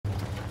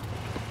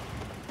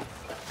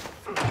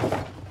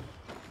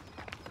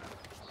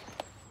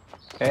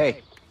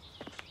Hey.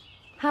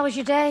 How was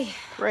your day?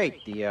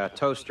 Great. The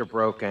toaster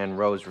broke and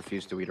Rose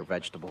refused to eat her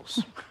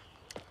vegetables.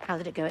 How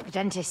did it go at the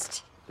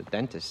dentist? The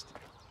dentist?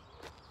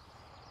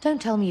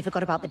 Don't tell me you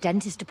forgot about the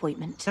dentist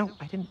appointment. No,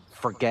 I didn't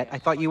forget. I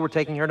thought you were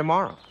taking her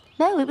tomorrow.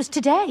 No, it was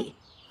today.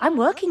 I'm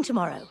working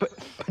tomorrow. But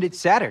it's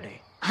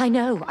Saturday. I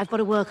know. I've got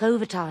to work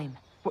overtime.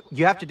 What,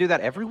 you have to do that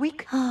every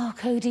week? Oh,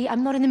 Cody,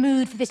 I'm not in the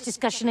mood for this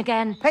discussion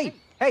again. Hey,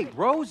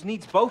 Rose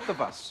needs both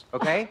of us,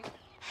 okay?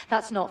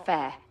 That's not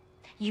fair.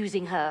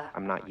 Using her.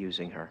 I'm not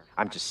using her.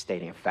 I'm just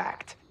stating a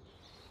fact.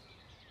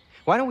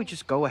 Why don't we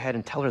just go ahead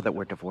and tell her that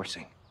we're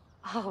divorcing?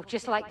 Oh,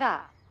 just like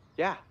that?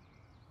 Yeah.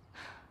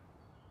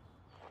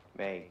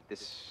 May,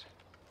 this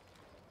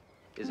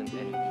isn't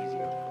any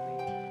easier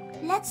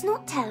for me. Let's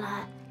not tell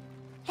her.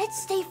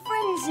 Let's stay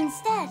friends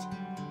instead.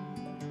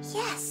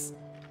 Yes,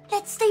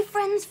 let's stay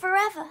friends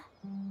forever.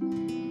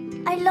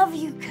 I love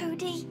you,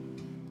 Cody.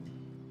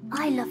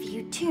 I love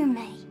you too,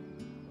 May.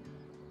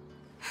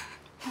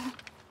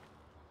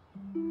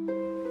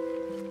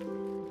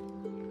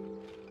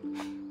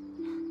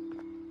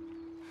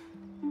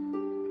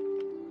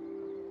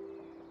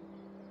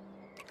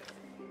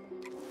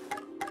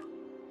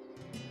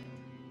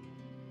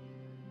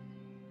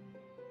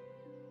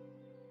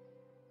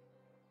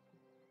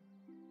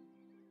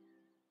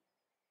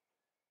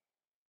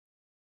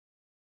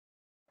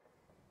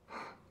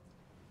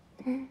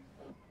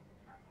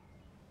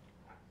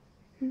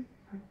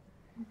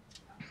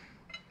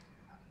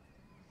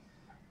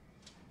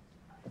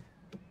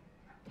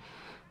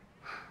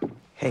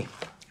 Hey,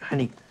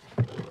 honey,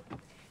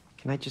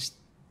 can I just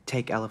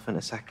take Elephant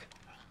a sec?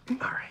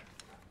 All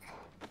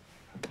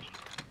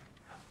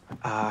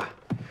right.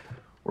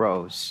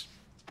 Rose,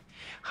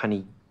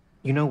 honey,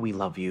 you know we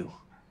love you,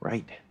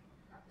 right?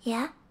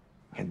 Yeah?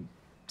 And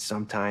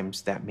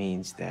sometimes that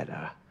means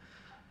that,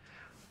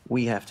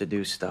 we have to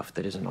do stuff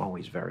that isn't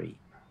always very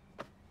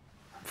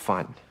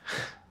fun.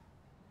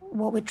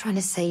 What we're trying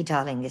to say,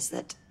 darling, is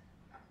that...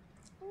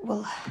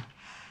 Well...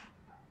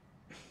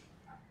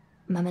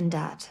 Mum and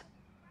Dad...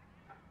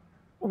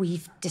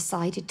 We've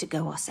decided to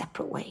go our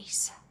separate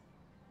ways.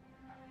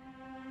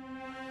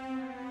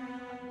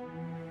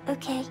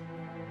 Okay.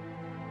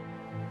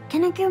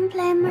 Can I go and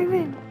play in my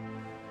room?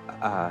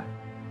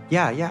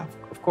 Yeah,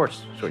 of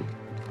course, sweetie.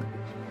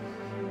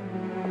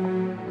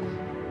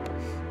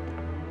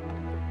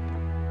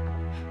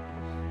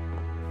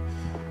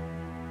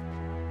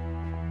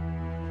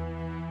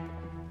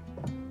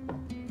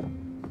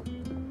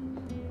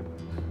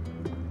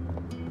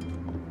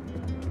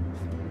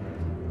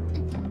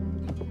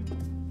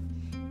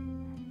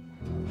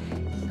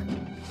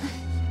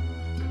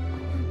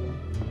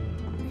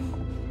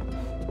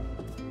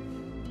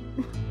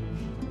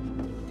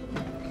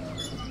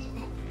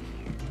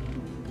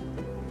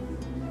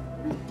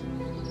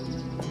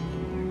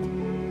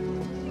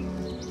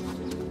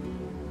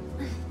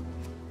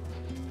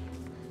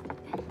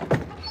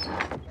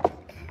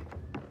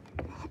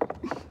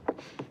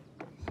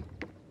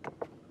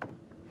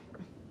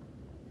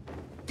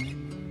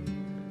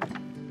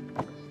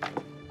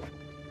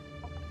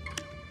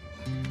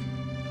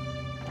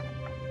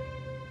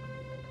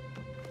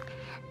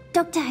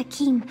 Dr.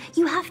 Hakim,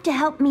 you have to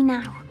help me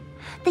now.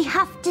 They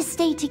have to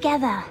stay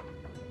together.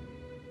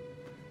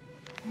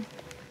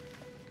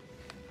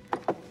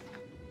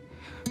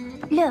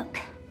 Look,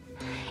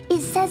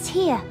 it says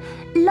here,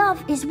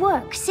 love is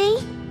work, see?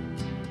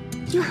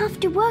 You have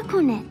to work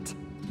on it.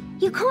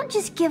 You can't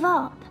just give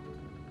up.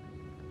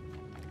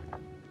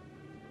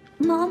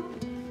 Mom,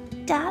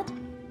 Dad,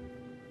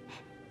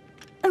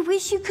 I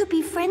wish you could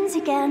be friends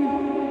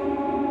again.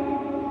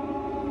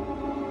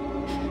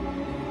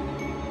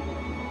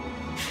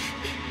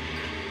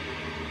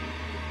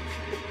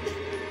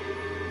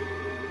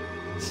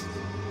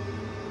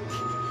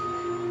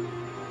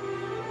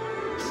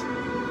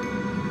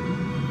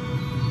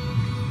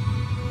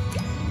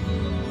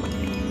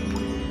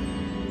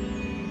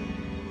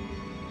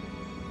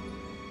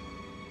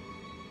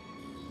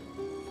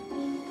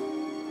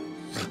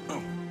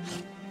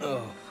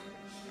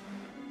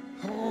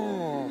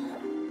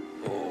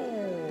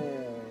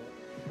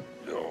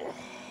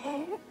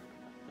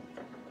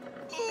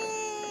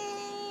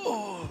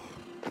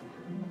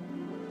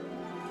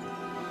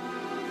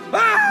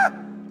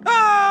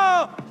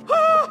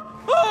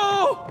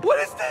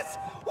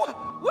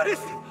 What is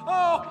it?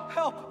 Oh,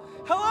 help!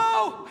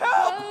 Hello!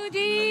 Help!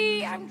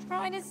 Cody, I'm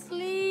trying to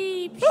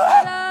sleep.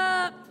 Shut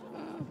up.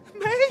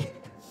 May?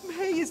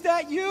 May, is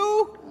that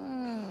you?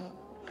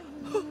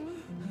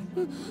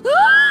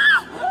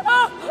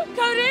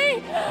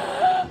 Cody!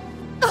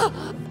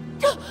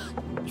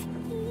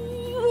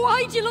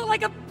 Why'd you look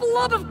like a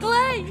blob of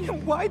clay?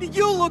 Why do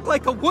you look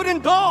like a wooden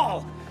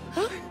doll?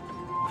 Look.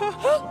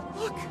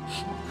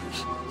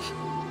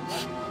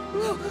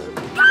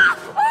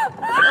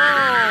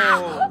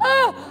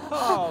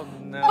 Oh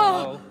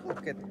no.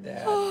 Look at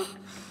that.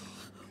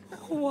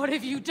 What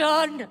have you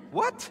done?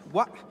 What?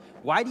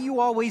 Why do you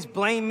always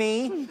blame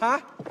me? Huh?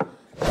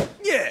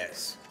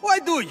 Yes. Why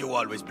do you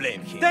always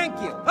blame him?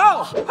 Thank you.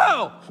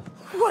 Oh!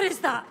 What is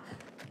that?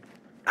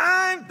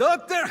 I'm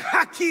Dr.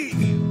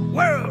 Haki,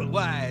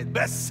 worldwide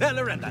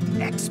bestseller and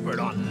an expert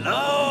on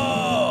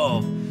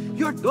love.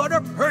 Your daughter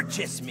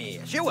purchased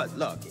me. She was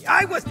lucky.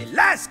 I was the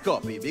last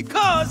copy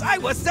because I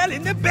was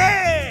selling the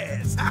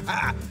best.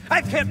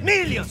 I've helped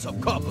millions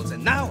of couples,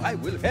 and now I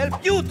will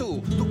help you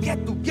two to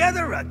get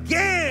together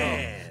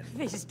again.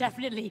 This is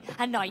definitely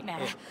a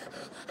nightmare.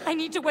 I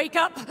need to wake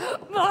up.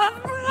 No!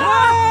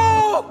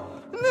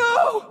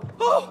 No!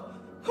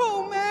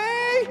 Oh,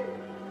 May!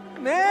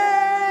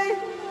 May!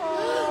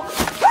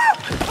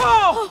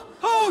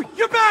 Oh,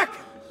 you're back!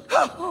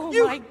 Oh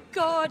my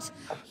God!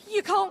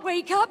 You can't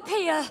wake up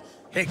here.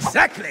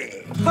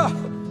 Exactly!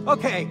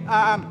 Okay,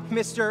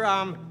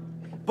 Mr.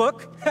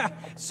 Book.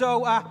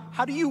 So,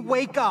 how do you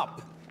wake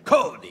up?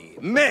 Cody,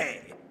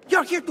 May,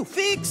 you're here to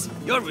fix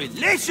your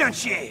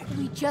relationship!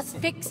 We just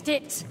fixed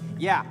it.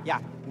 Yeah.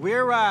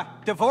 We're,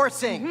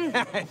 divorcing.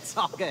 It's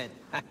all good.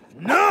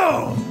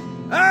 No!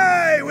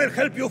 I will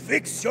help you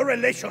fix your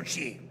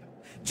relationship!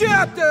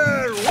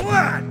 Chapter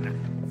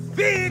 1!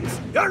 Fix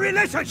your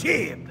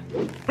relationship!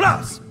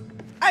 Plus,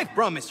 I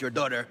promised your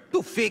daughter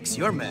to fix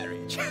your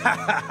marriage.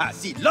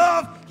 See,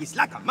 love is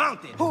like a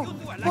mountain. Oh, You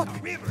two are like look,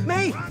 a river.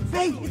 May, Runs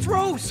May, through it's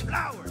Rose.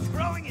 Flowers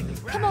growing in the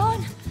grass. Come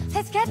on,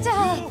 let's get to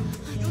her.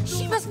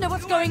 She must know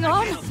what's going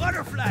on. Little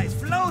butterflies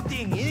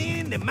floating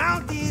in the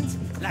mountains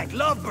like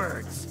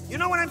lovebirds. You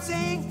know what I'm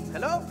saying?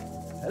 Hello?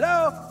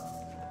 Hello?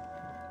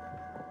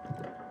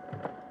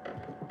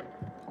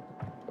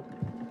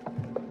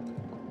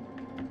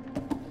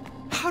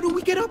 How do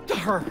we get up to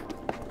her?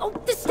 Oh,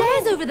 the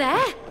stairs over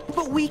there.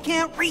 But we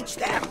can't reach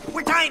them.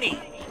 We're tiny.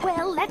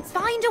 Well, let's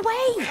find a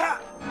way.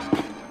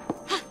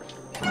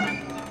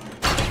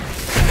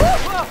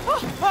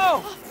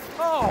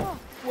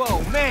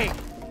 Whoa, May.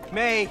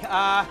 May,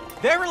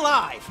 they're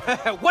alive.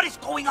 What is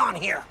going on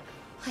here?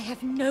 I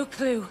have no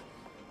clue.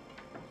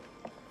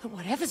 But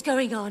whatever's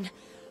going on,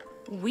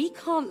 we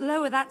can't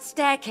lower that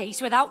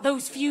staircase without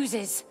those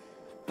fuses.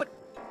 But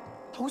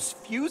those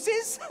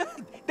fuses?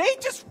 They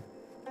just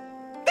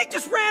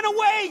ran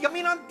away. I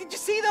mean, did you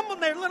see them on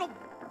their little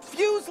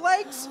fuse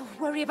legs? Oh,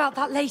 worry about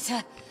that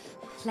later.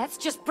 Let's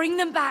just bring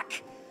them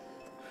back.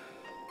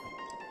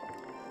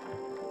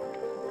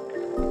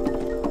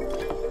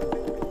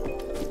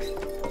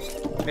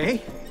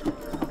 May,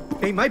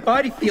 my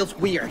body feels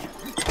weird.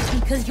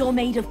 Because you're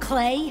made of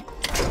clay?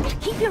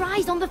 Keep your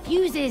eyes on the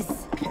fuses.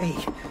 Hey,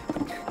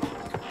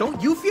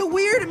 don't you feel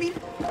weird? I mean,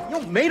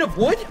 you're made of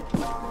wood?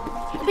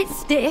 A bit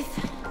stiff,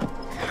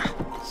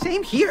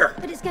 Same here.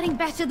 but it's getting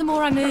better the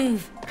more I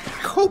move.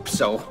 I hope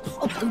so.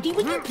 Oh, Cody,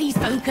 will you please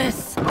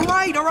focus? All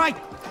right.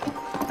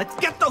 Let's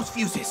get those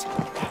fuses.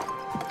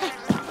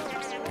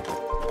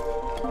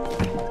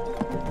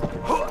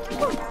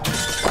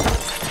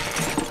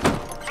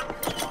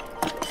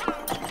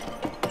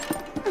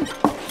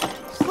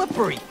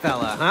 Slippery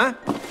fella, huh?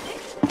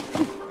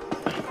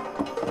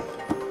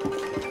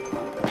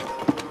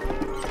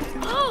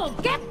 Oh,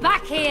 get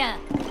back here!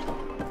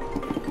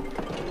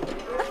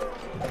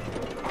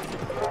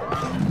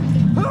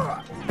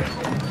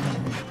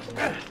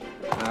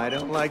 I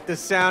don't like the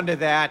sound of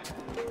that.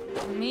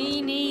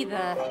 Me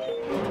neither.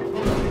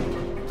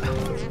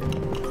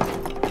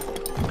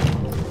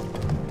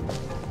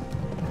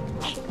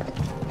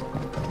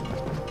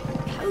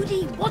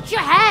 Cody, watch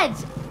your head!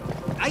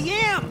 I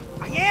am!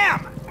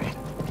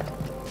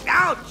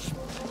 Ouch!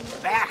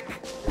 Back!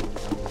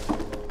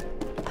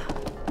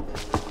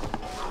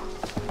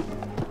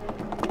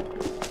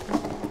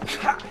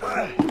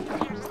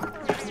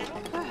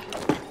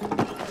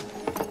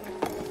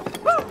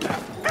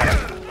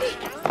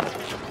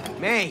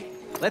 May,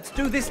 let's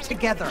do this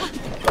together.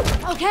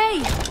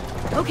 Okay.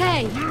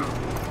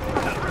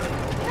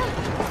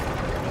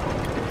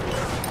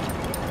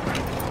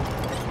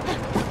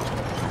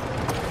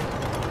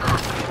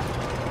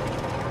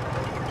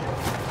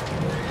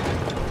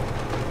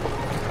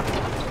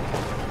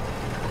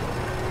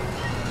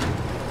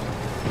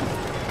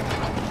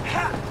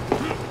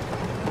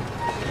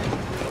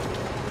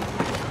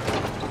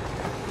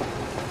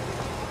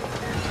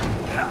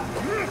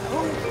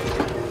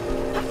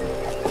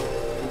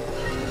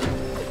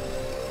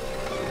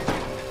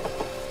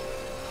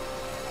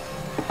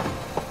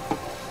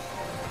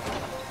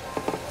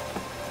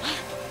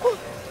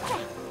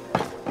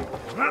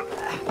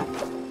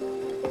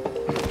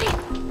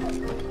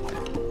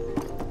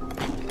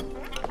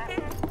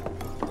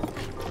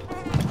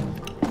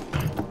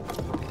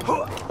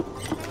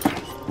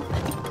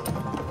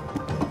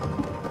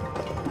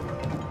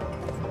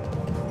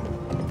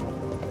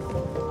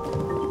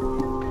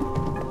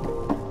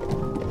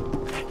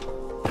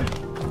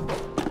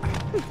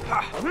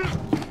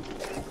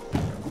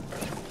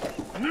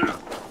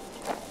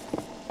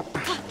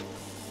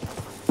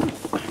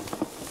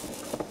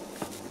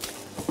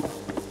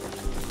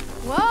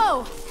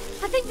 Whoa!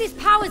 I think this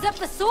powers up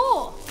the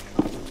saw.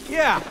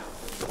 Yeah,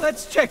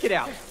 let's check it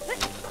out.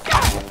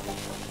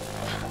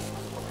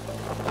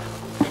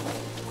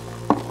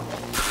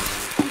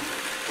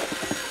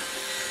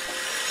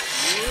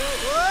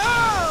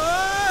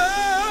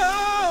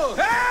 Whoa!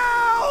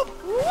 Help!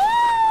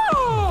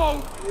 Woo!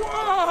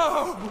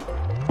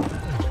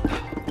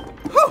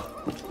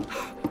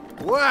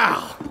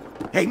 Wow.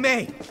 Hey,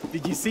 May,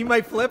 did you see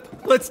my flip?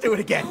 Let's do it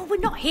again. Oh, we're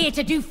not here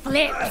to do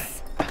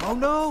flips. Oh,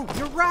 no,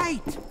 you're right.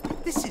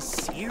 This is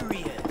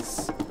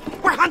serious.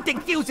 We're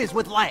hunting fuses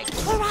with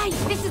legs. All right,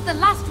 this is the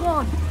last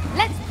one.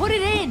 Let's put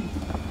it in.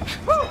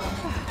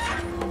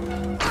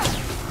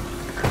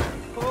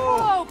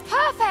 Oh,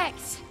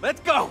 perfect.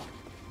 Let's go.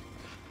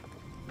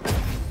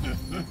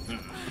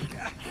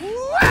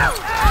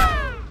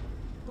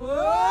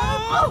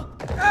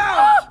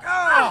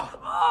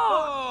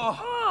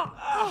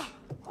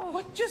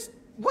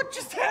 What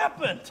just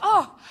happened?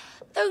 Oh,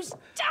 those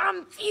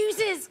damn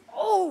fuses.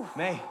 Oh.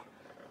 May,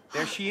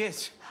 there she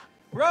is.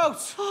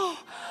 Rose!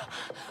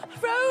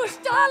 Rose,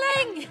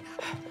 darling!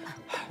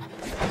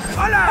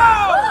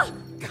 Hola!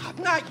 God,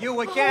 not you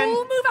again.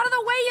 Oh, move out of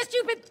the way, you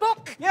stupid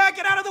book! Yeah,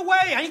 get out of the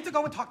way. I need to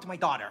go and talk to my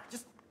daughter.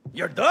 Just...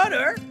 Your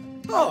daughter?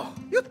 Oh,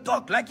 you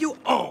talk like you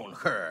own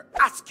her.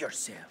 Ask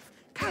yourself,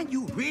 can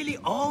you really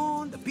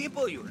own the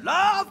people you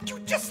love? You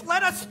just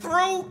let us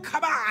through?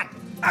 Come on.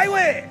 I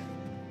will.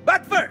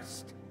 But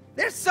first,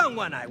 there's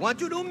someone I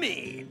want you to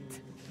meet.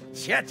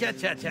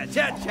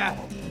 Cha-cha-cha-cha-cha-cha.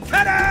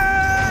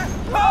 Ta-da!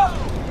 Oh!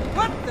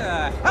 What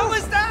the hell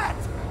was that?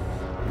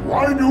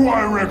 Why do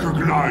I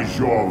recognize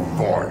your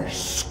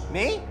voice?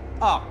 Me?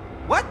 Oh,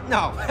 what?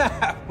 No.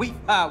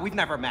 we've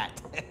never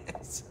met.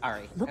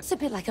 Sorry. Looks a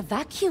bit like a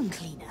vacuum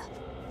cleaner.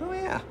 Oh,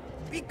 yeah.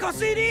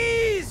 Because it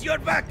is your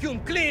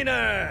vacuum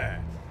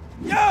cleaner!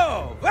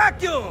 Yo,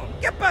 vacuum!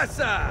 ¿Qué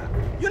pasa?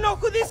 You know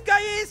who this guy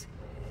is?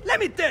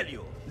 Let me tell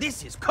you.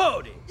 This is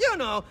Cody. You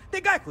know, the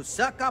guy who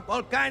suck up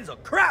all kinds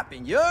of crap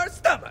in your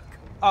stomach.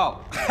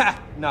 Oh,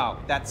 no,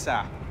 that's,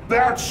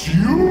 That's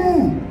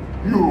you!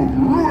 You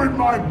ruined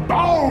my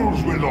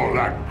bowels with all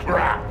that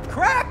crap!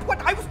 Crap?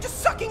 What? I was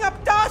just sucking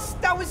up dust.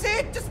 That was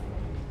it. Just...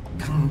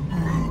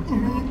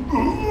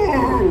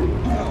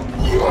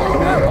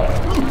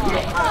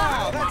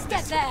 Oh, that's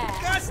Get there!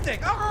 disgusting.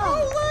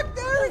 Oh, look,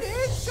 there it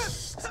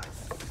is.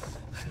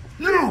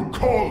 You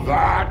call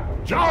that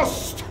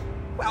just?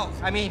 Well,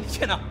 I mean,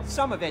 you know,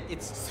 some of it,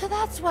 it's... So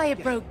that's why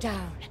it broke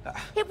down.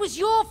 It was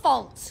your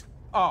fault.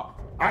 Oh,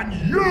 And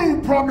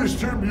you promised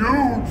him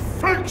you'd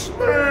fix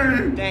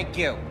me! thank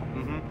you.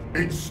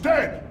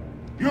 Instead,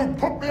 you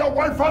put me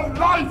away for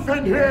life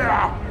in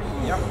here!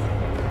 Yep.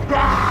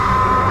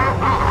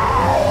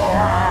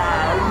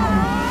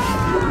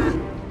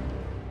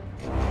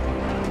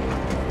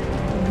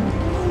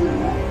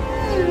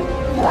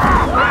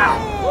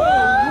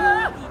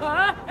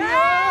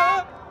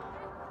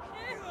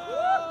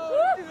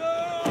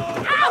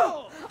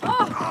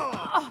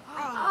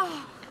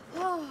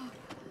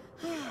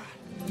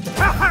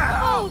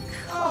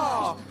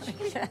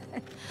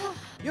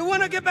 You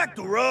wanna get back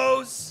to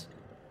Rose?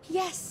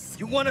 Yes.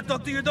 You wanna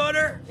talk to your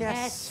daughter?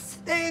 Yes.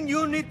 Then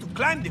you need to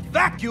climb the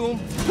vacuum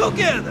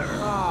together.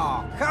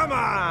 Oh, come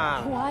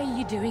on. Why are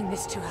you doing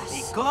this to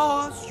us?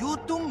 Because you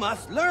two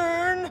must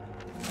learn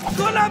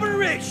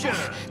collaboration.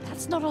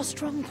 That's not our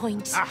strong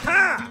point.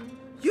 Aha!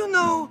 You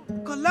know,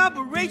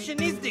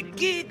 collaboration is the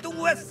key to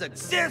a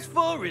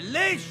successful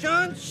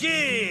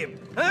relationship.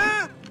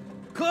 Huh?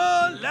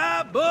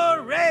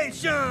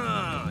 Collaboration.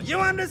 You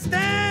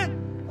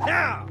understand?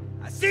 Now,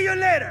 I'll see you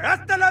later.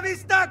 Hasta la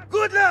vista.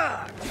 Good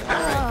luck. All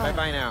right,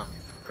 bye-bye now,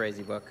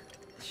 crazy book.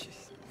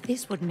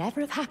 This would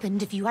never have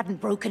happened if you hadn't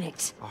broken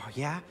it. Oh,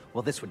 yeah?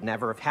 Well, this would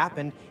never have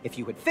happened if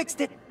you had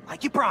fixed it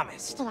like you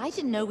promised. Well, I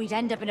didn't know we'd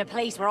end up in a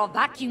place where our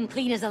vacuum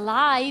cleaner's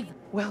alive.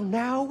 Well,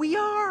 now we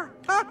are.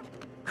 Huh?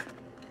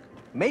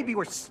 Maybe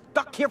we're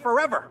stuck here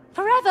forever.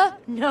 Forever?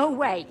 No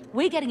way.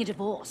 We're getting a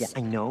divorce. Yeah,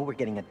 I know we're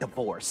getting a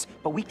divorce,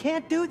 but we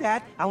can't do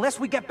that unless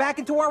we get back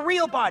into our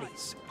real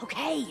bodies.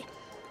 Okay.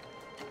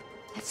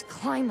 Let's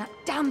climb that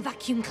damn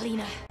vacuum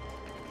cleaner.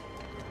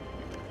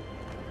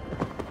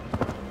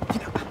 You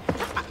know,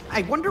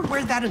 I wonder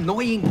where that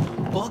annoying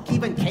book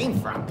even came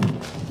from.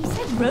 He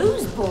said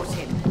Rose bought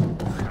him.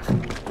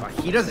 Well,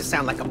 he doesn't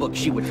sound like a book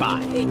she would buy.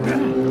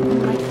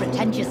 Like a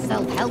pretentious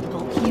self-help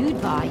book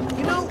you'd buy.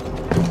 You know,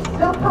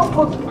 Self-help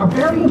books are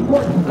very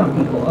important to some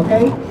people,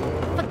 okay?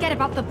 Forget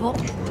about the book.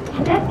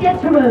 Let's get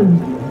to Rose.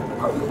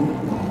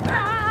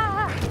 Ah!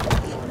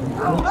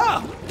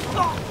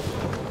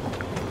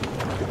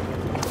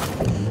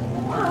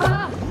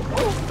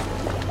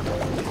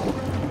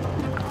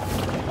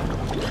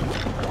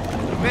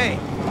 May,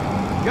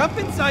 jump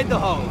inside the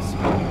hose.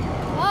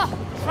 Oh,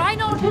 try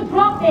not To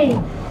drop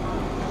me.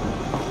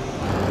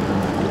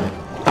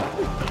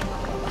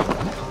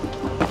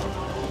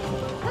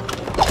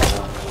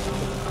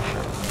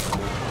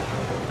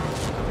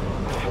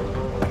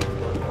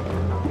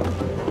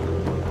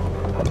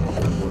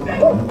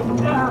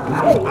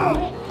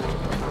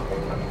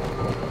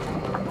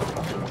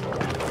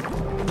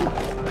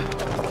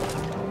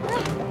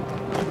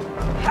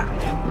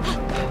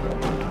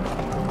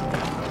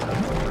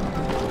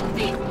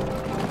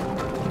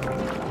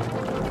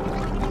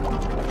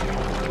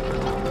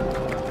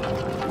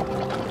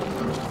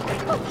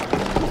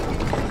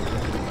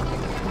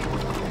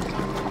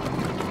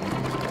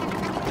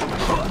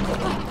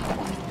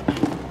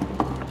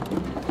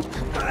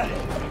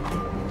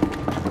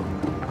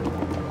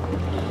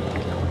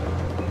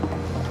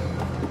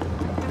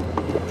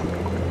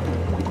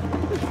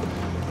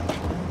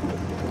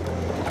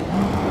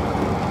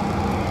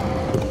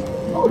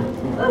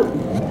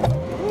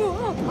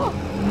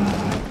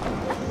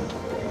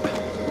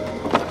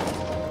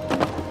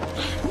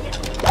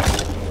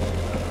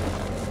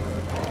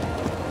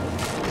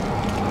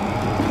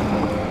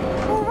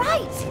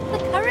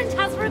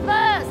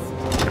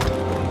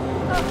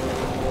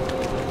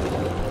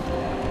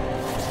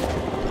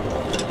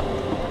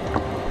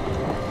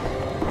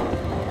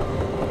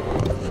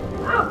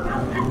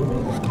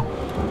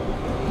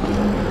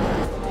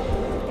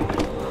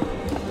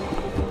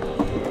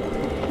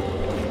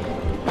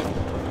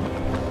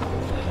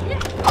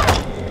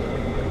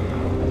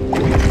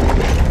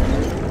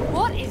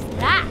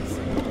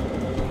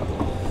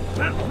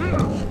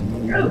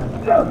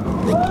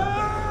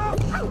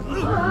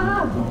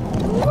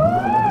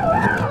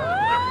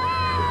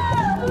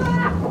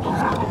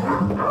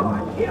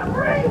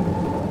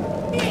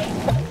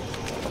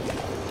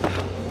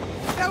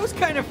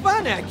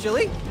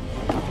 eventually.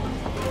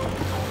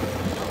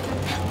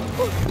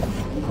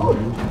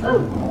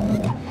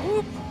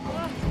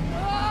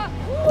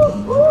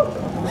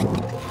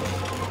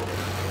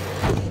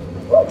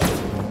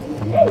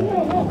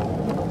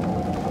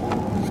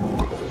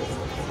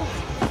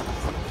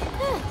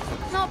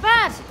 Not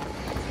bad.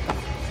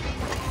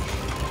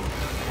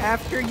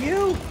 After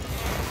you.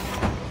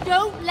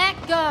 Don't let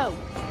go.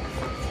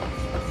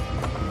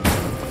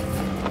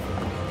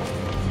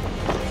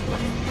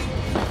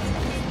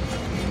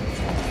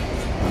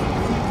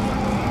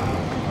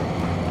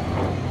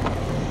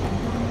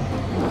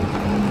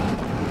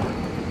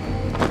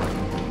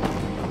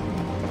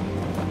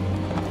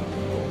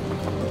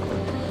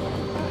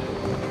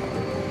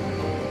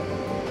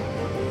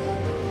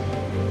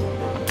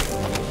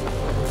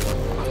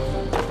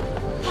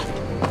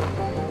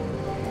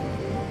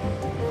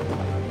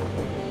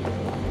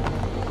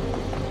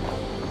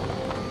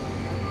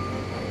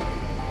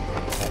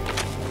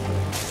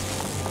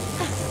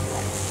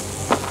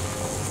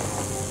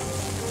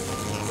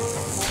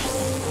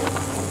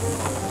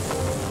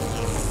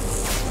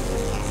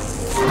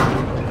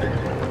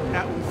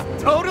 That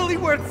was totally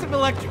worth some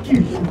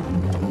electrocution.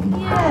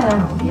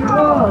 Yes, it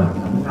was.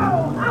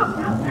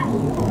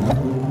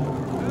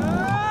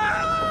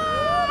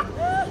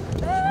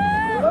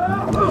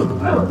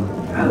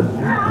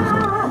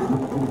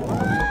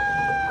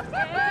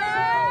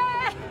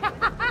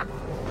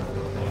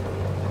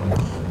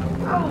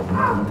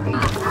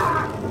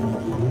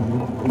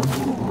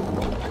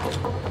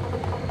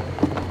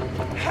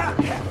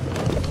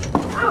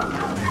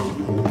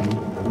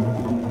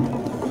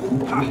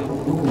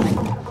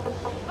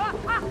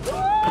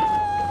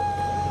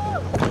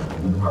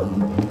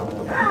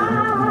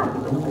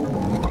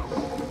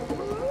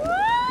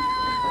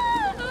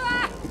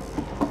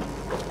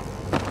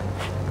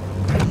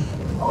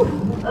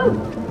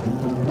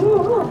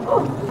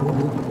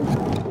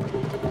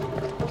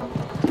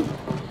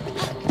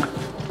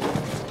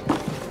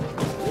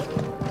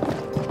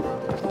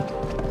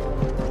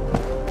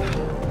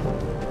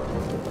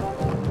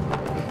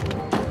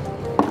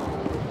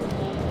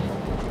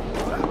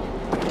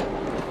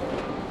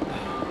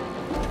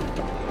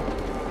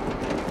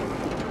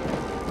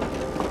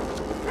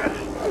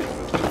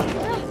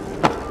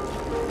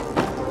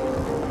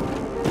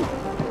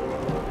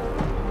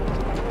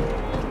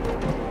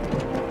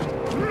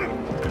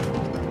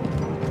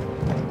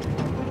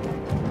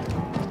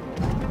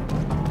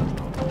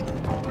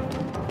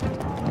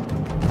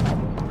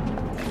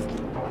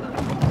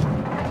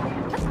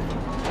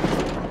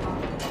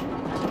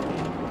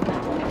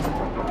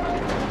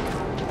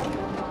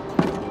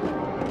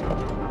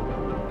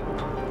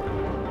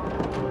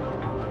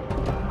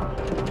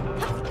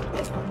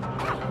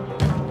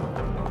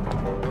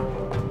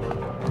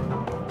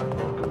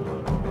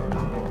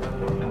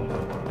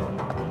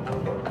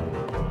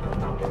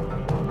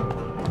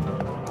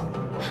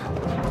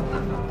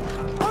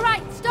 All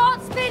right,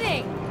 start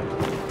spinning.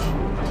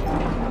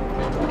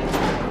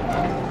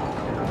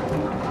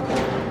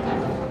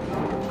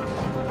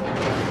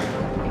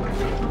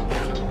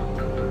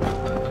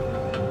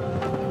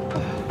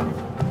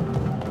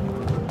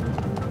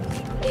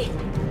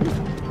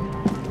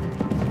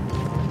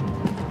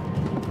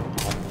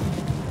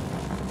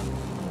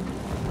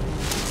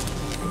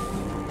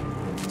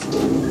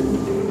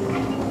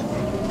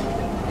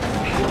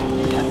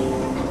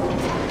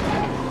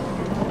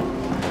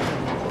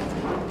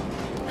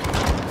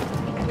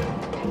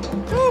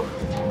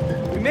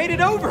 We made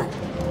it over.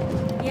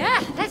 Yeah,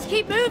 let's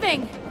keep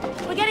moving.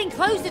 We're getting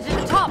closer to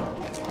the top.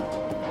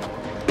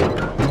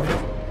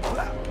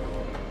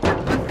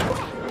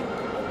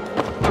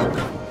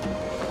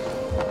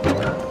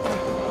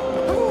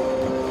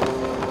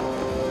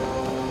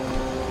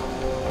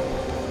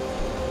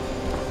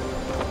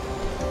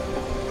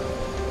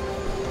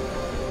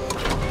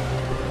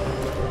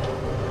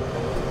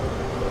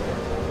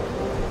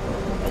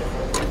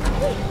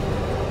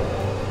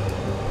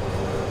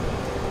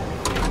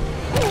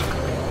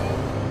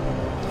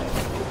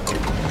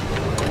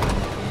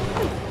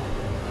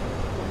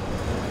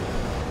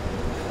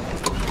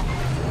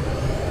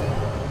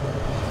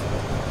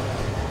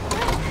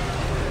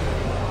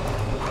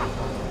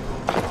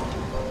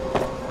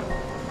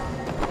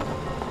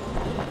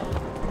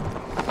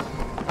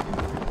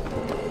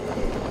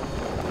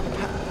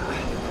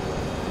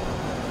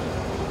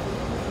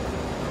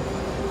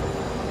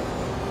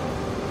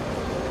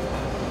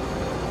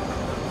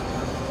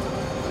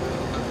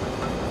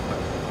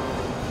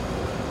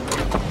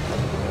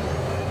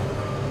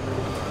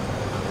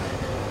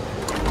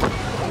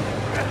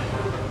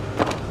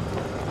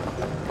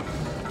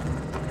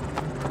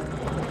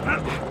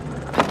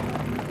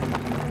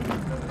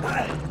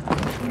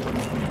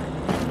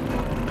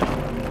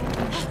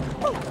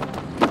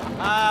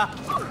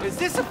 Is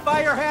this a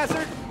fire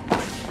hazard?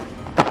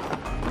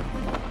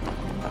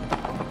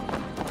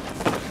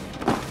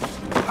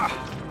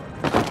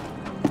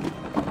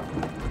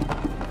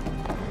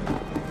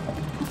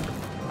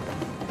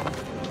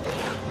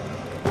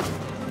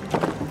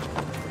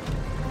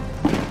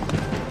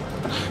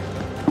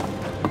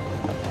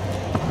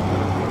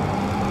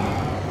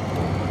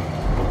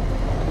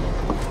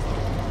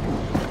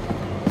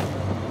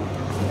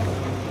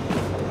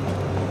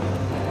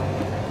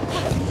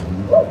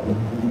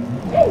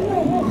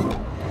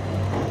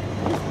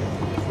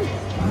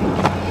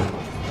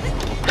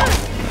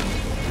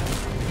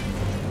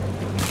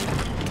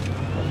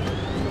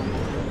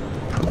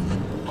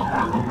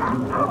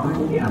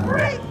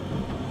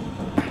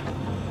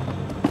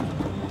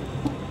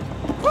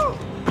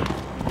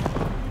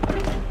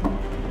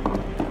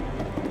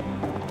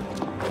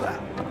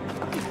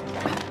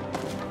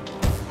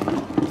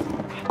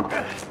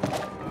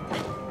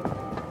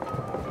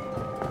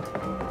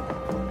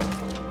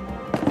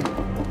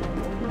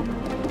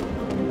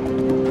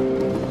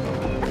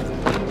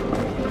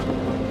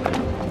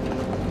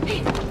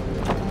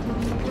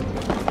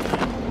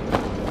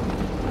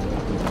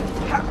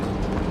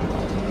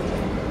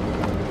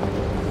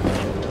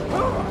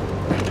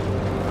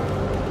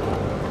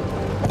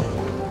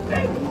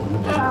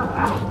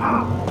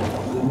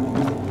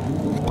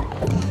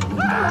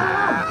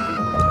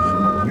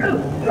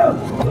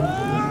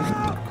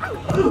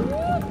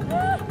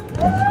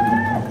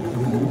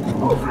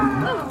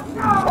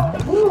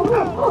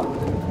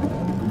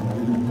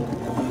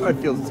 I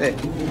feel sick.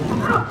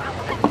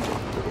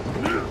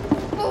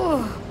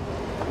 Oh,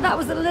 that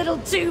was a little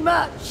too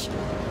much.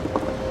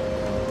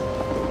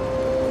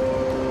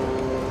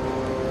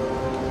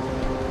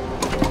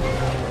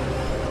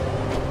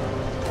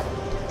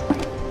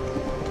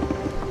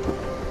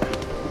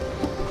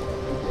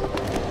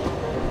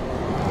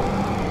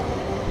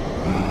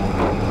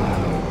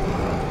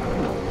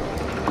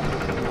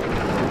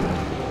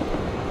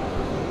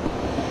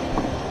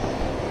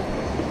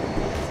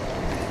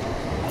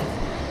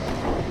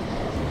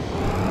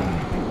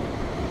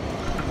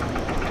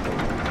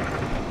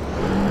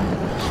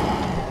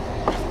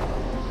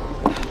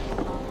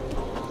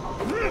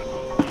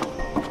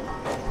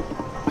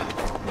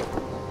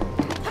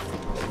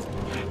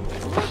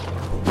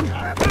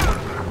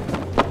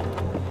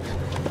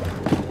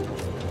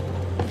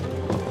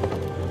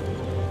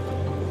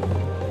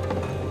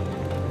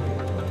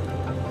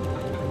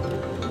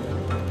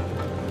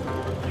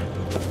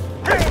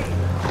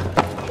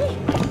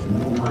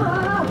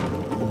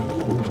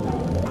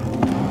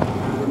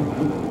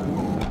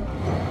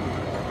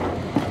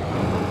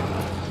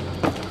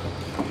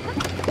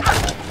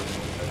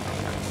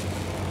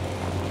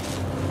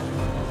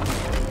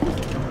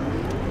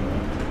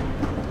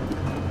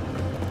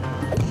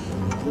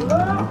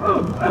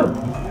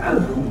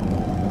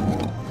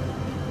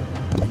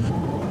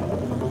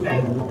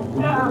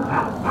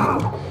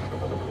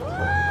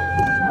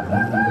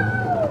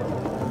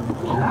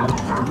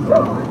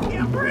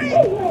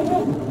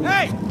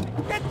 Hey!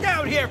 Get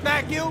down here,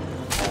 vacuum!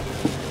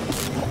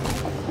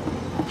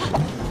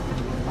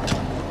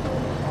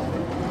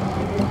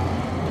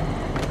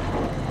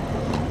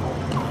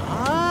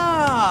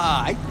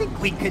 Ah, I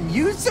think we can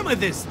use some of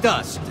this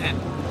dust and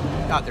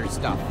other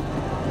stuff.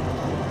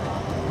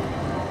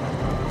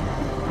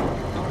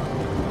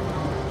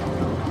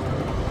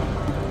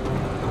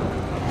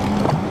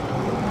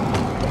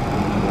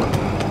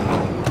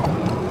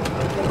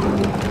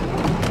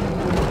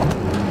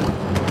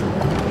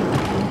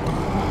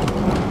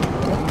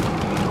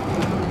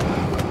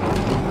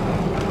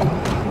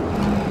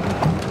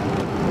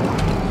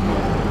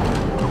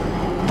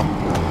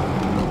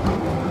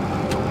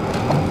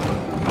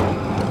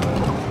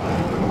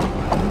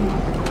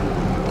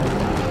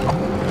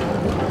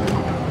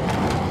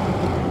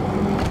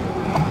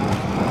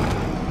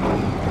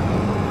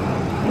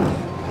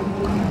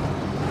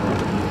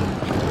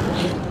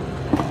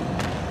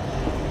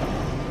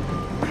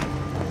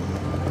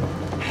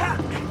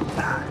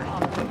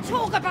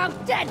 Talk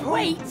about dead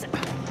weight!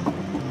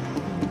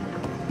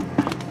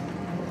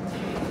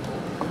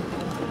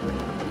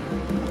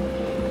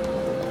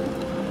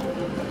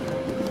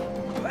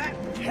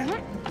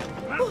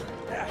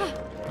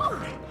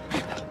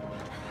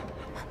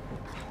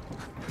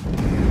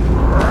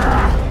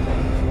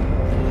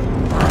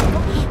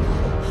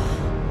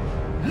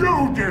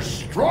 You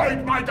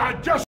destroyed my digestion!